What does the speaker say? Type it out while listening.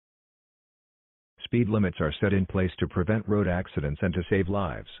speed limits are set in place to prevent road accidents and to save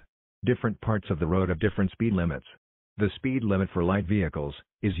lives. Different parts of the road have different speed limits. The speed limit for light vehicles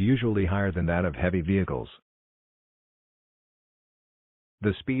is usually higher than that of heavy vehicles.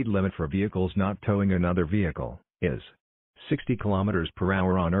 The speed limit for vehicles not towing another vehicle is 60 km per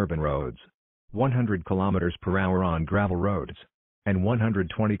hour on urban roads, 100 km per hour on gravel roads, and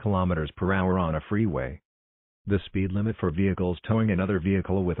 120 km per hour on a freeway. The speed limit for vehicles towing another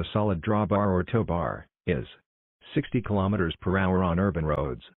vehicle with a solid drawbar or tow bar is 60 km per hour on urban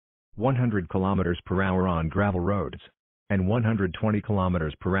roads, 100 km per hour on gravel roads, and 120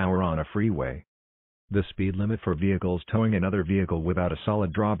 km per hour on a freeway. The speed limit for vehicles towing another vehicle without a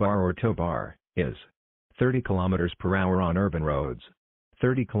solid drawbar or tow bar is 30 km per hour on urban roads,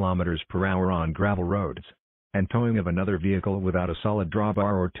 30 km per hour on gravel roads, and towing of another vehicle without a solid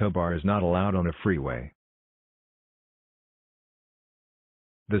drawbar or tow bar is not allowed on a freeway.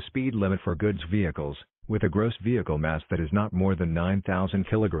 The speed limit for goods vehicles, with a gross vehicle mass that is not more than 9,000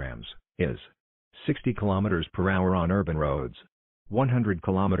 kilograms, is 60 km per hour on urban roads, 100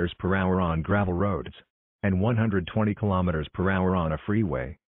 km per hour on gravel roads, and 120 km per hour on a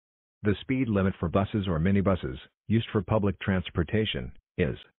freeway. The speed limit for buses or minibuses, used for public transportation,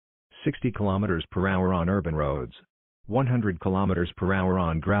 is 60 km per hour on urban roads, 100 km per hour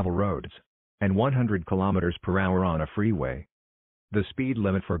on gravel roads, and 100 km per hour on a freeway. The speed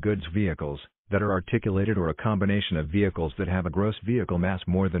limit for goods vehicles that are articulated or a combination of vehicles that have a gross vehicle mass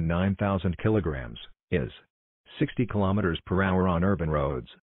more than 9,000 kilograms is 60 km per hour on urban roads,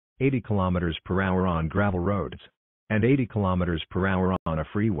 80 km per hour on gravel roads, and 80 km per hour on a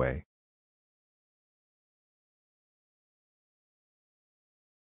freeway.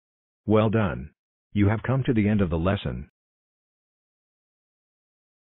 Well done. You have come to the end of the lesson.